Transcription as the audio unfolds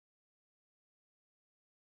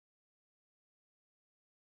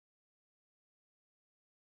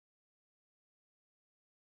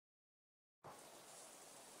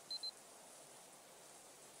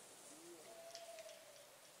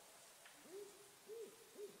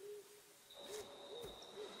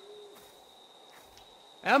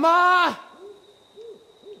Emma!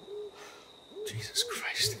 Jesus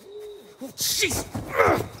Christ. Jeez!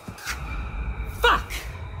 Fuck!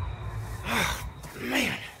 Oh,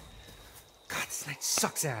 man. God, this night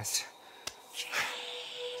sucks ass.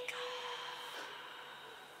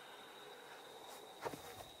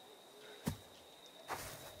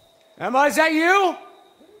 Emma, is that you?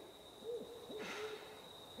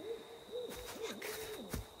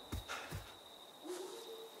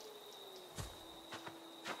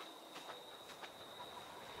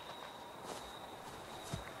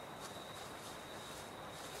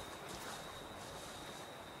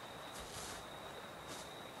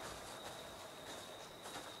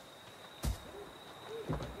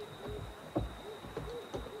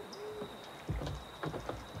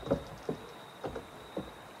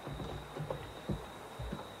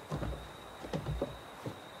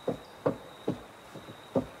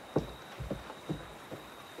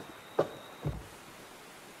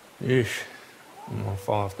 Yeesh. I'm gonna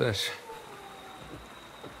fall off this.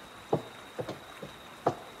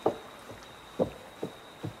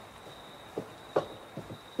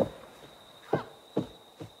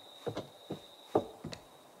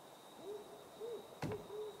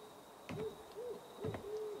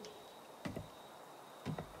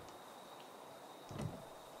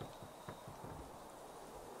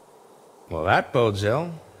 Well, that bodes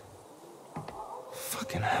ill.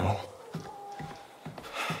 Fucking hell.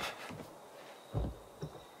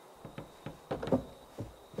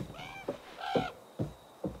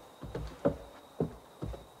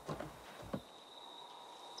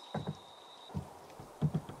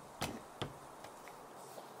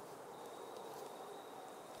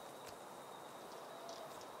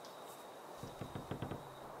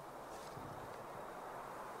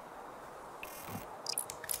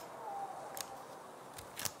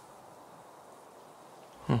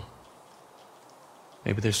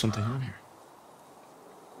 Maybe there's something on here.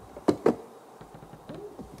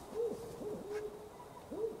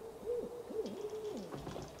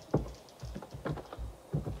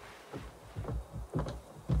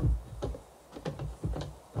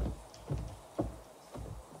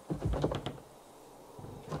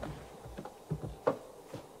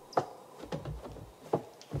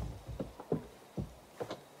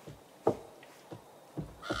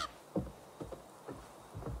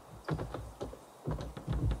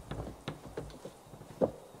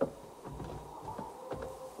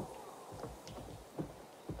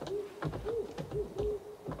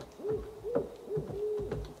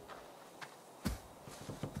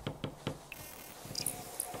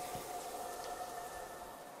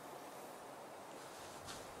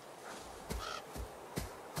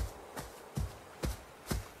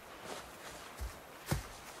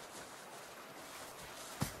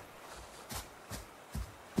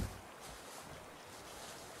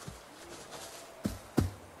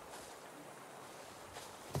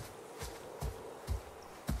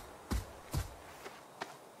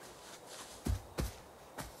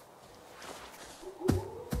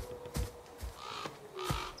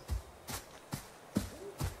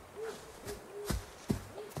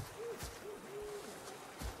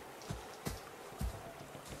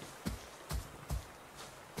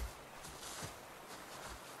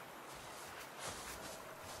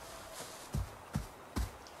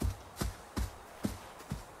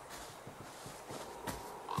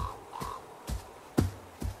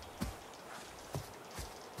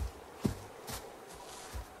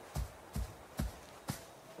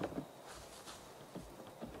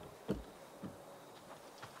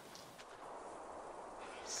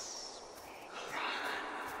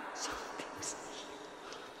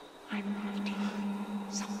 I'm watching.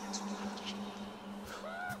 Someone's watching.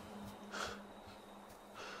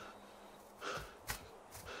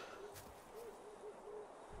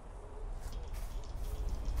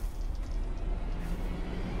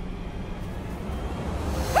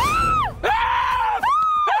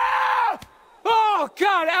 Oh,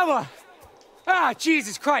 God, Emma! Ah,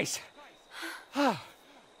 Jesus Christ! Ah.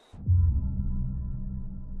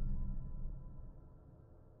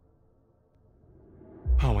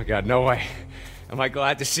 Oh my God, no way. Am I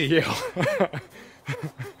glad to see you?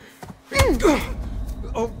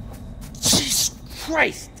 Oh, Jesus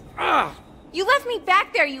Christ! Ah! You left me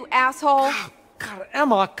back there, you asshole! Oh, God,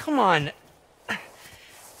 Emma, come on.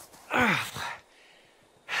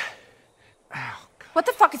 What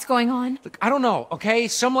the fuck is going on? Look, I don't know, okay?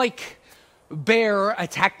 Some, like, bear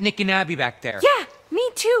attacked Nick and Abby back there. Yeah, me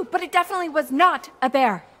too, but it definitely was not a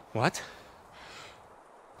bear. What?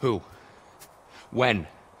 Who? When?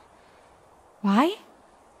 Why?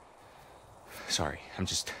 Sorry,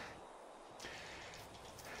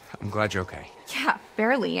 I'm glad you're okay. Yeah,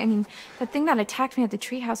 barely. I mean, the thing that attacked me at the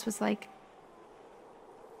treehouse was like...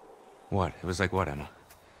 What? It was like what, Emma?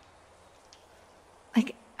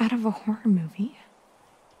 like out of a horror movie.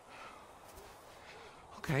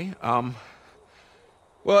 Okay,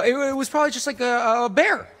 well, it was probably just like a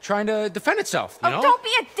bear trying to defend itself, you know? Oh, don't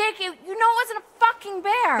be a dick. You know it wasn't a fucking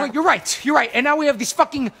bear. No, you're right. And now we have these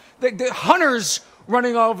fucking the hunters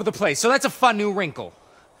running all over the place, so that's a fun new wrinkle.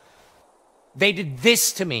 They did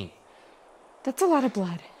this to me. That's a lot of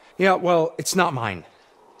blood. Yeah, well, it's not mine.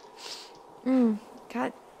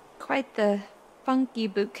 Got quite the funky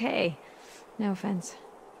bouquet. No offense.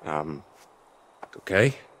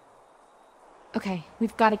 Okay. Okay,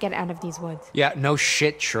 we've got to get out of these woods. Yeah, no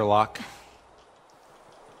shit, Sherlock.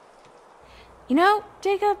 You know,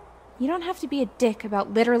 Jacob, you don't have to be a dick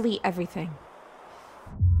about literally everything.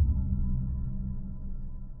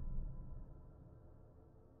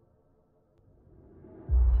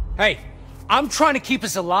 Hey, I'm trying to keep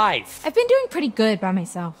us alive. I've been doing pretty good by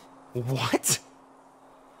myself. What?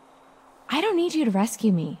 I don't need you to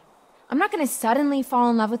rescue me. I'm not gonna suddenly fall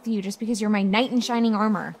in love with you just because you're my knight in shining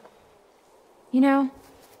armor. You know,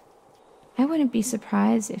 I wouldn't be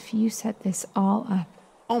surprised if you set this all up.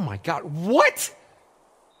 Oh my god, what?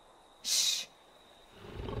 Shh.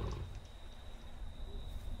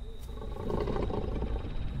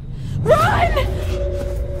 Run!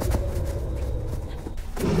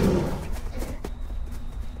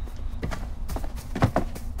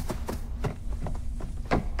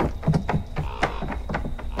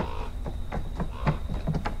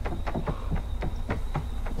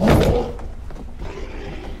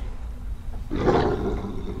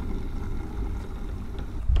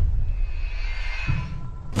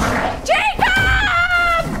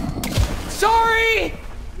 Sorry!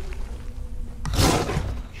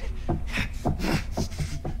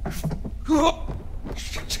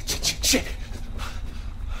 Shit.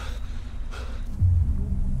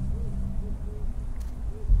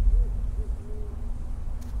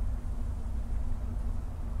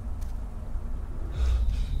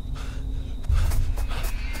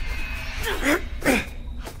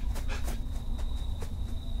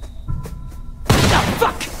 Oh,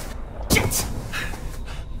 fuck! Shit!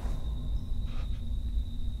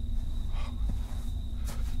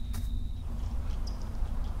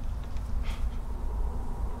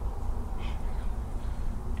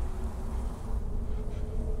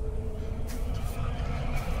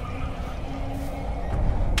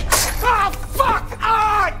 Oh, fuck!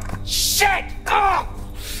 Ah! Shit! Ah!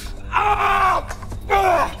 Ah!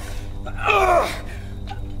 Ah! Ah!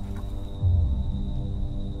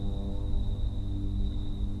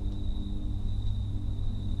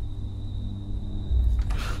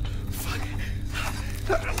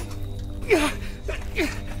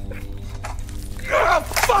 Oh,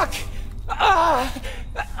 fuck! Ah!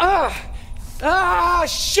 Ah! Ah!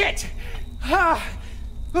 Shit! Ah!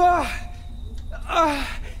 Ah! Ah!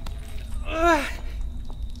 Ah!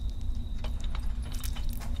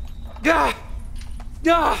 Ah!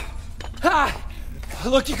 Ah! Ah!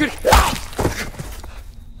 Look, you could. Ah!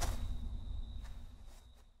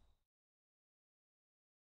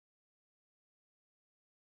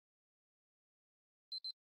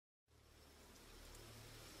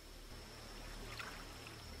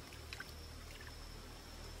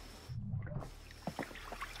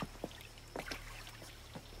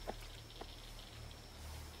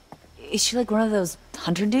 Is she like one of those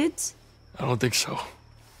hunter dudes? I don't think so.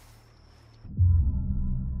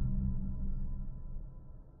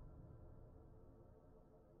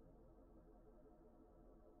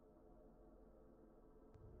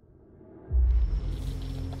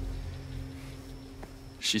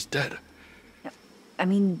 She's dead. I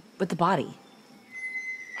mean, with the body.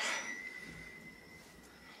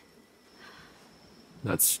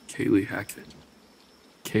 That's Kaylee Hackett.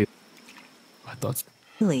 Kaylee. I thought.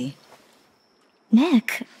 Really?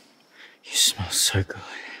 Nick. You smell so good.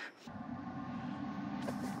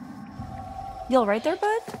 You all right there,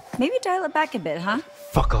 bud? Maybe dial it back a bit, huh?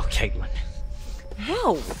 Fuck off, Caitlin.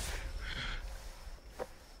 Whoa.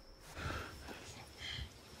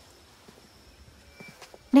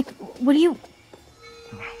 Nick, what are you...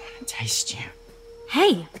 I want to taste you.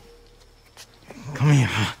 Hey! Come here.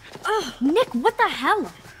 Ugh, Nick, what the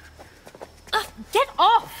hell? Ugh, get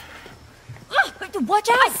off! Ugh, watch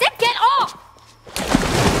out! I said get off!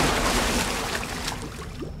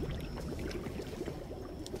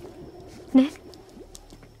 Nick?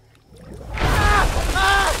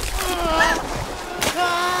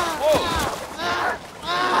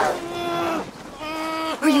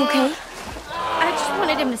 Are you okay? I just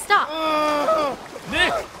wanted him to stop.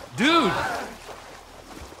 Nick! Dude!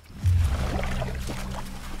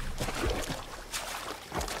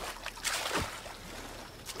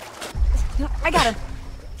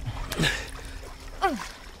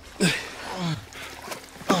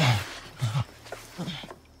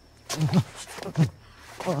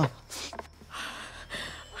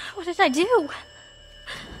 I do?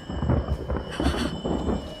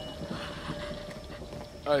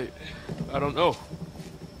 I don't know.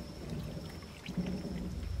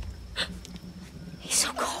 He's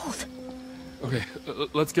so cold. Okay,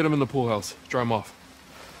 let's get him in the pool house. Dry him off.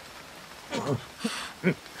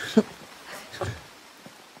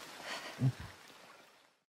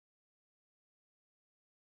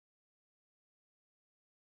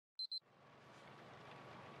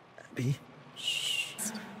 Abby? Shh.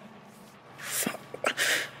 Fuck.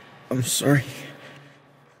 I'm sorry.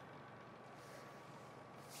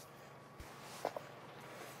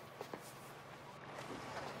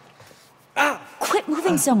 Quit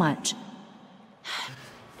moving so much.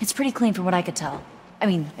 It's pretty clean from what I could tell. I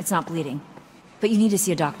mean, it's not bleeding. But you need to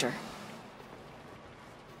see a doctor.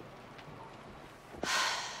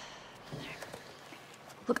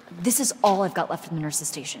 Look, this is all I've got left from the nurse's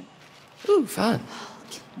station. Ooh, fun.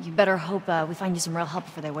 You better hope we find you some real help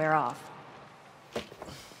before they wear off.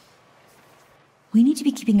 We need to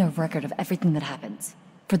be keeping a record of everything that happens.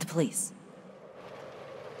 For the police.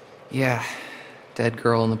 Yeah, dead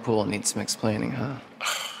girl in the pool needs some explaining, huh?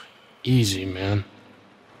 Easy, man.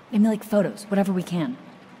 Maybe like photos, whatever we can.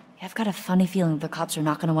 Yeah, I've got a funny feeling the cops are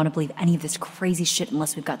not gonna want to believe any of this crazy shit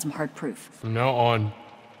unless we've got some hard proof. From now on,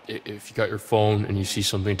 if you got your phone and you see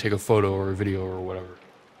something, take a photo or a video or whatever.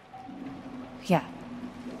 Yeah.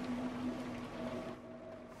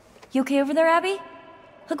 You okay over there, Abby?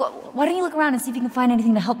 Look, why don't you look around and see if you can find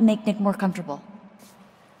anything to help make Nick more comfortable?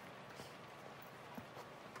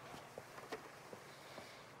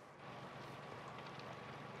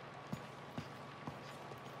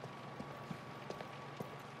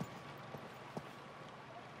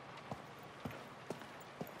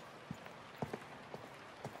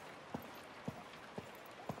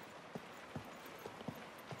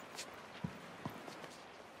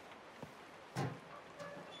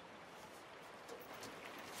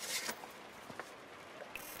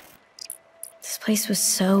 This place was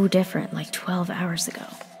so different like 12 hours ago.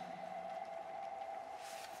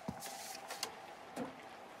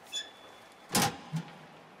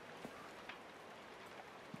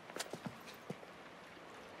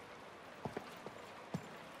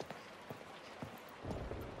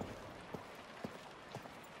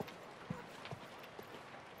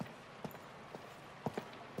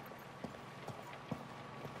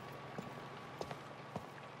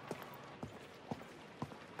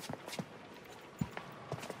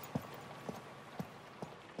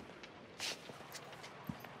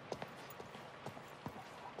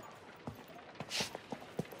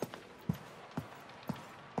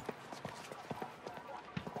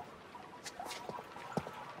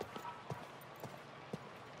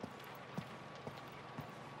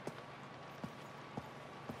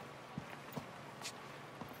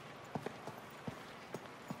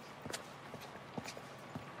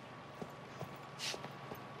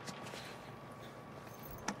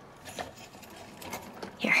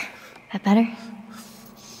 Here, that better?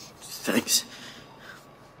 Thanks.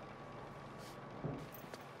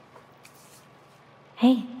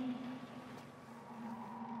 Hey.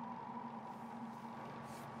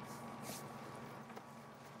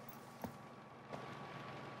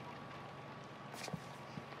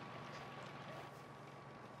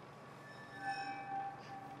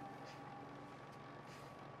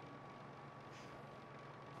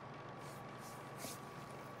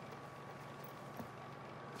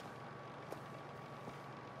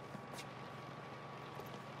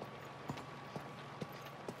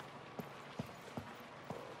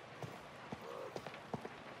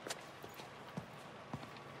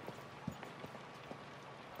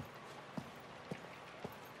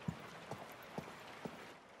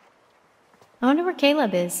 I wonder where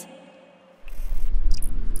Caleb is.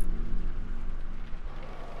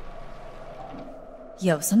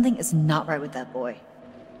 Yo, something is not right with that boy.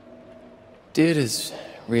 Dude is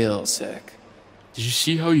real sick. Did you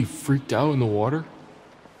see how he freaked out in the water?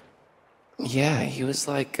 Yeah, he was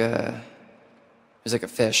like a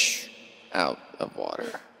fish out of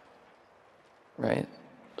water. Right?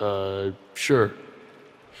 Sure.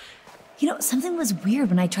 You know, something was weird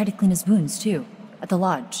when I tried to clean his wounds, too. At the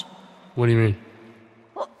lodge. What do you mean?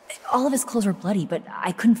 Well, all of his clothes were bloody, but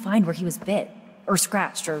I couldn't find where he was bit. Or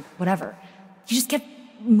scratched, or whatever. He just kept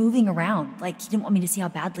moving around, like he didn't want me to see how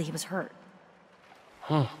badly he was hurt.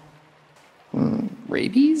 Huh.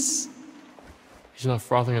 Rabies? He's not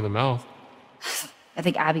frothing at the mouth. I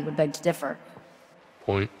think Abby would beg to differ.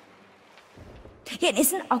 Point. Yeah,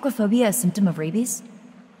 isn't aquaphobia a symptom of rabies?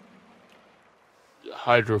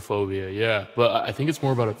 Hydrophobia, yeah. But I think it's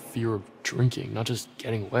more about a fear of drinking, not just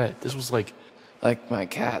getting wet. This was like... Like my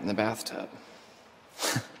cat in the bathtub.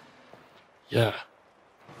 Yeah.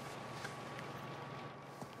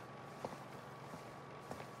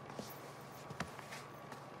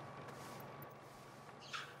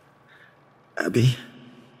 Abby,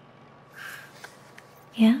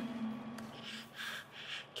 Yeah?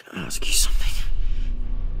 can I ask you something?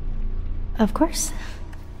 Of course.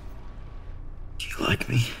 Do you like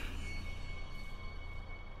me?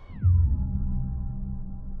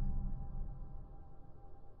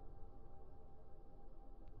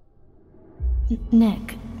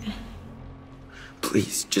 Nick,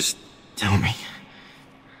 Please, just tell me.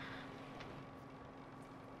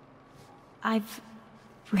 I've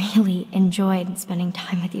really enjoyed spending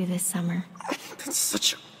time with you this summer. That's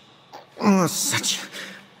such a... Oh, such...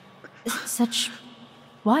 Such...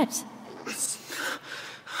 what?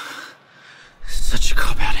 Such a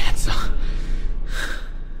cop-out answer.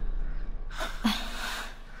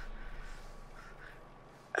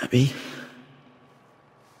 Abby,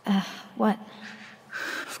 What?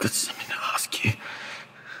 I've got something to ask you.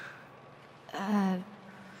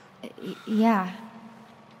 Yeah.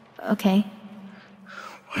 Okay.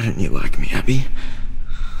 Why don't you like me, Abby?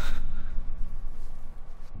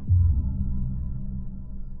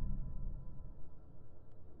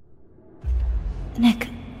 Nick,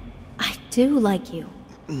 I do like you.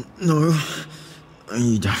 No,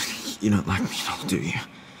 you don't. You don't like me at all, do you?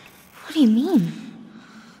 What do you mean?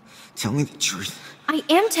 Tell me the truth. I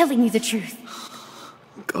am telling you the truth.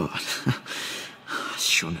 God, I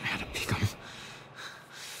sure know how to pick 'em.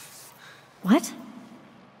 What?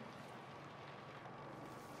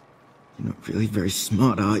 You're not really very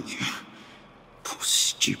smart, are you? Poor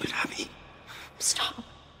stupid Abby. Stop.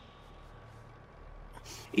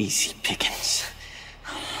 Easy pickings.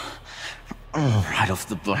 Oh, right off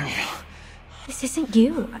the bone. This isn't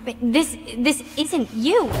you. I mean, this isn't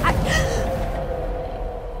you.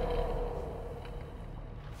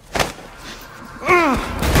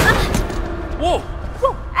 Whoa!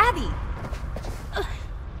 Whoa, Abby!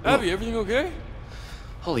 Abby, everything okay?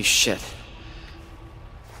 Holy shit.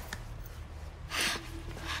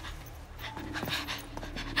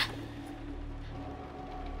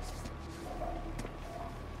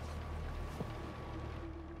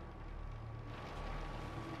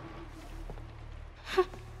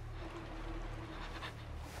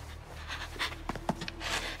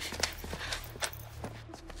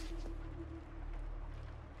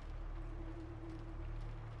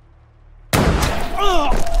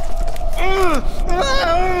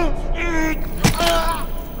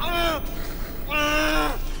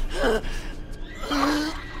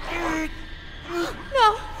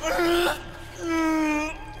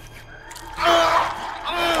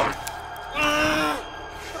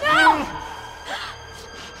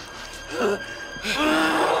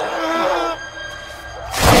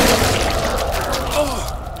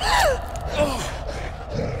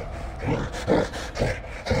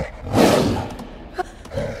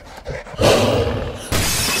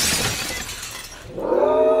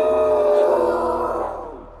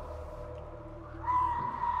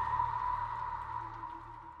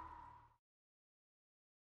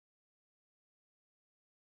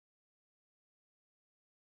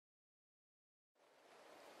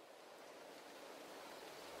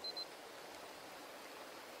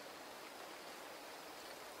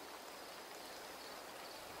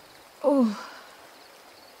 Oh.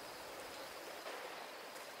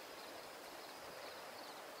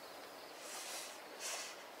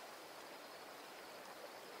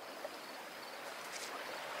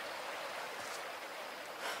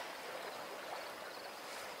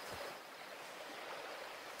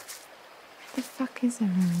 What the fuck is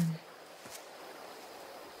everyone?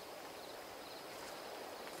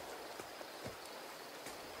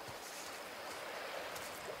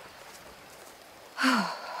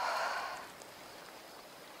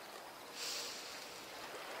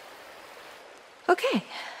 Okay,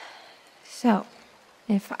 so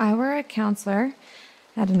if I were a counselor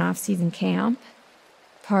at an off-season camp,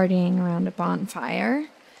 partying around a bonfire,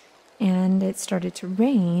 and it started to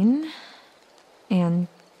rain, and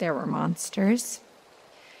there were monsters,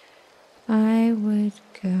 I would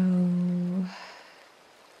go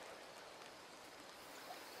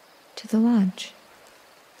to the lodge.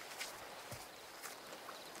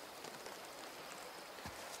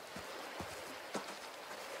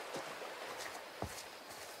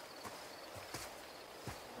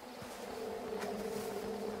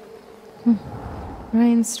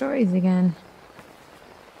 Ryan's stories again.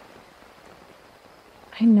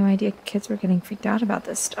 I had no idea kids were getting freaked out about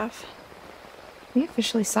this stuff. We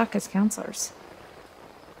officially suck as counselors.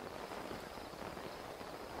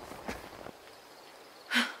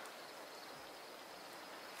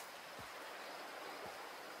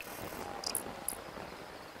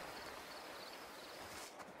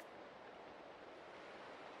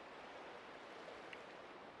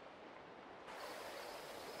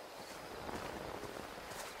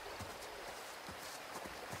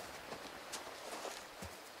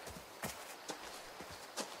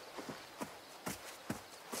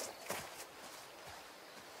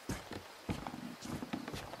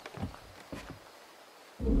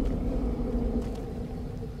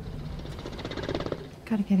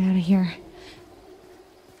 Gotta get out of here.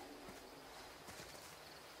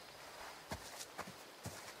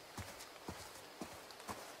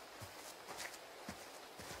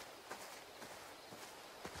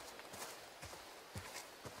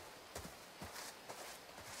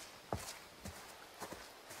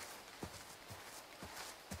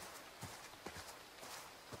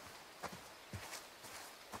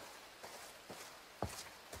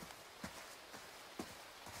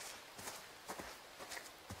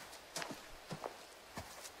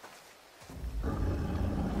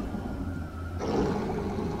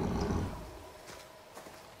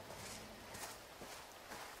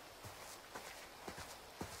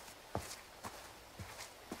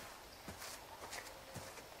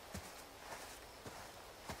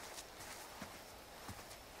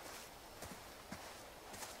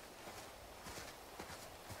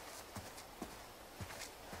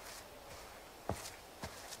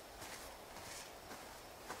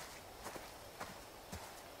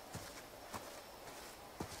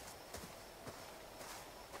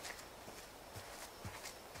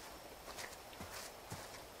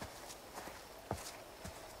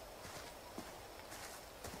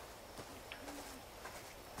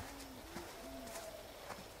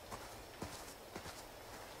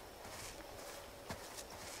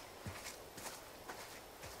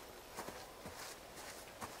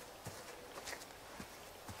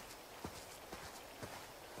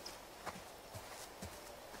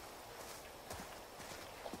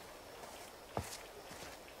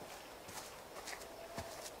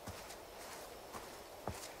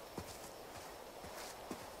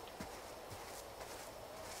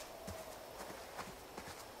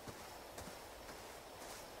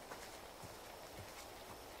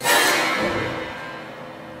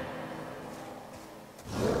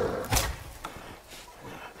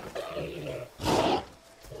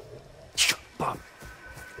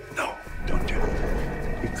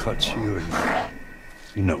 Cuts you and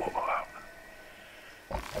you know what will happen.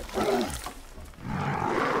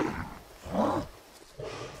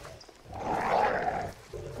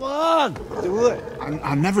 Come on, do it.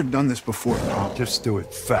 I've never done this before. Just do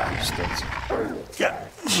it fast, that's it. Yeah.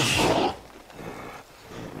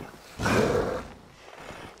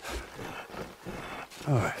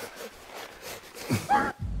 All right.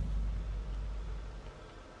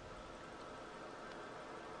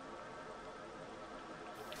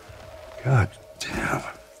 God damn.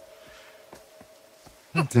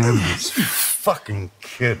 God damn these fucking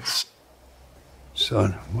kids.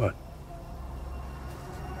 Son, what?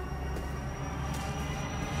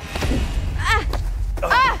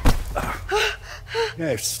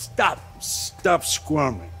 Hey, stop. Stop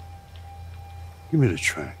squirming. Give me the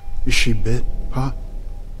train. Is she bit, Pa?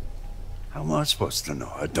 How am I supposed to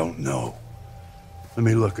know? I don't know. Let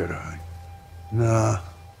me look at her. Nah.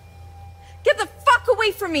 Get the fuck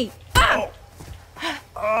away from me! Ah!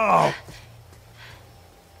 Oh!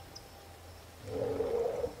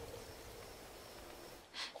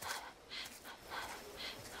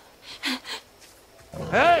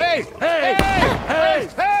 Hey! Hey! Hey!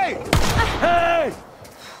 Hey! Hey!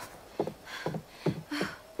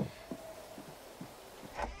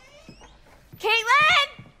 Caitlin!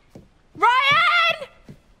 Ryan!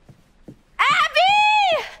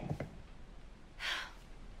 Abby!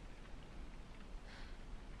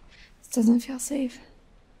 This doesn't feel safe.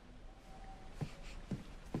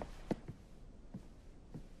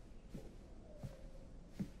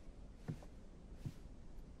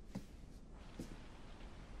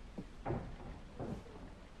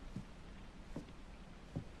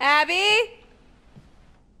 Abby?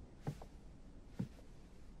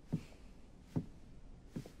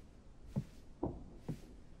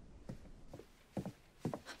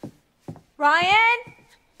 Ryan?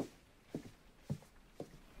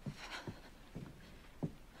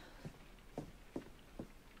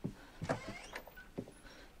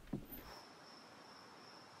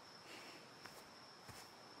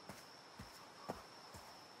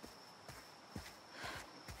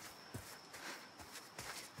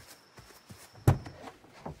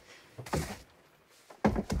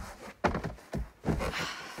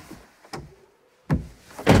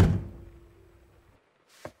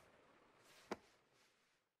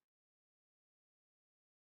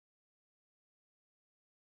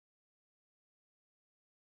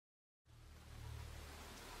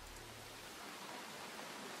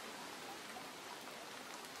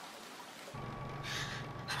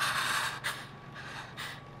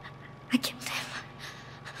 I killed him.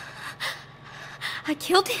 I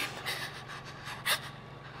killed him.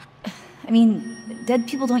 I mean, dead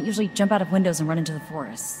people don't usually jump out of windows and run into the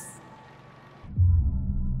forest.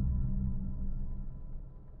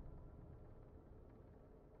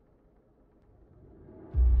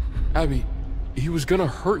 Abby, he was gonna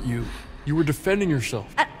hurt you. You were defending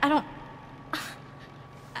yourself. I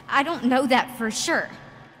don't know that for sure.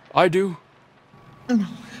 I do.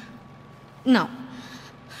 No.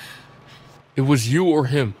 It was you or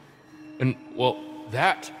him. And, well,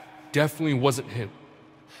 that definitely wasn't him.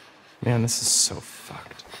 Man, this is so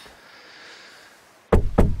fucked.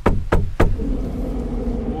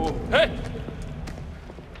 Whoa. Hey!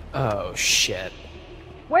 Oh, shit.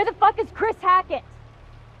 Where the fuck is Chris Hackett?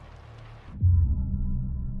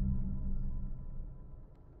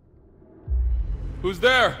 Who's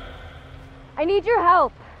there? I need your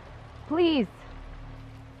help. Please.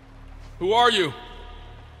 Who are you?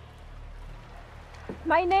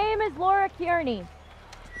 My name is Laura Kearney.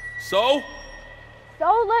 So?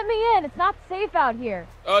 So let me in. It's not safe out here.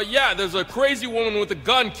 Yeah, there's a crazy woman with a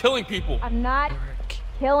gun killing people. I'm not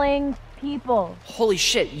killing people. Holy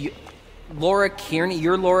shit, Laura Kearney?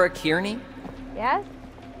 You're Laura Kearney? Yes?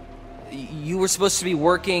 You were supposed to be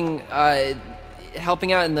working,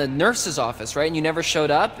 helping out in the nurse's office, right? And you never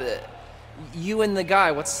showed up? You and the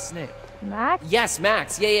guy, what's his name? Max? Yes,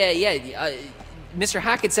 Max. Yeah. Mr.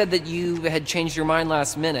 Hackett said that you had changed your mind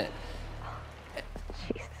last minute.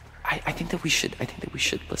 Jesus. I think that we should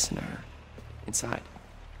listen to her inside.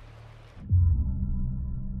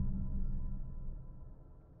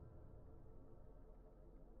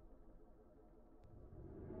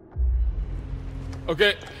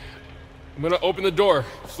 Okay, I'm gonna open the door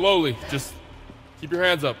slowly. Just keep your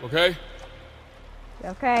hands up, okay?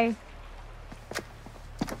 Okay.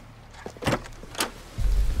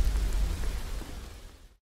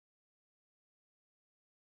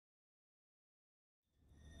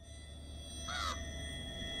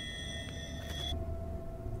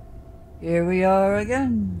 Here we are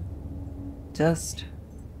again. Just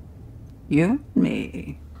you and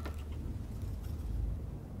me.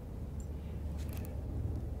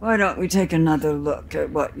 Why don't we take another look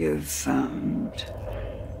at what you've found?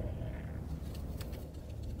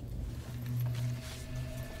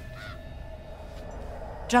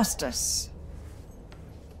 Justice.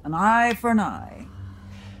 An eye for an eye.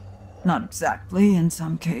 Not exactly in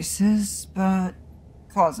some cases, but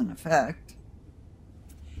cause and effect.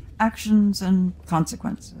 Actions and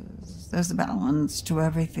consequences. There's a balance to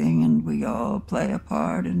everything, and we all play a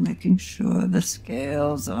part in making sure the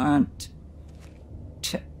scales aren't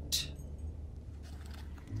tipped.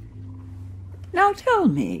 Now tell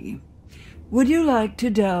me, would you like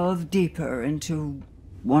to delve deeper into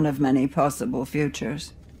one of many possible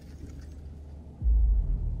futures?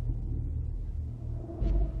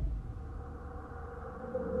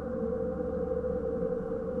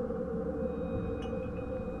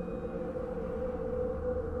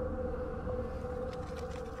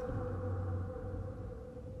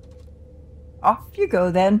 Off you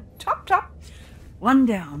go then. Top. One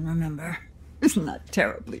down, remember. Isn't that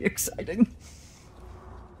terribly exciting?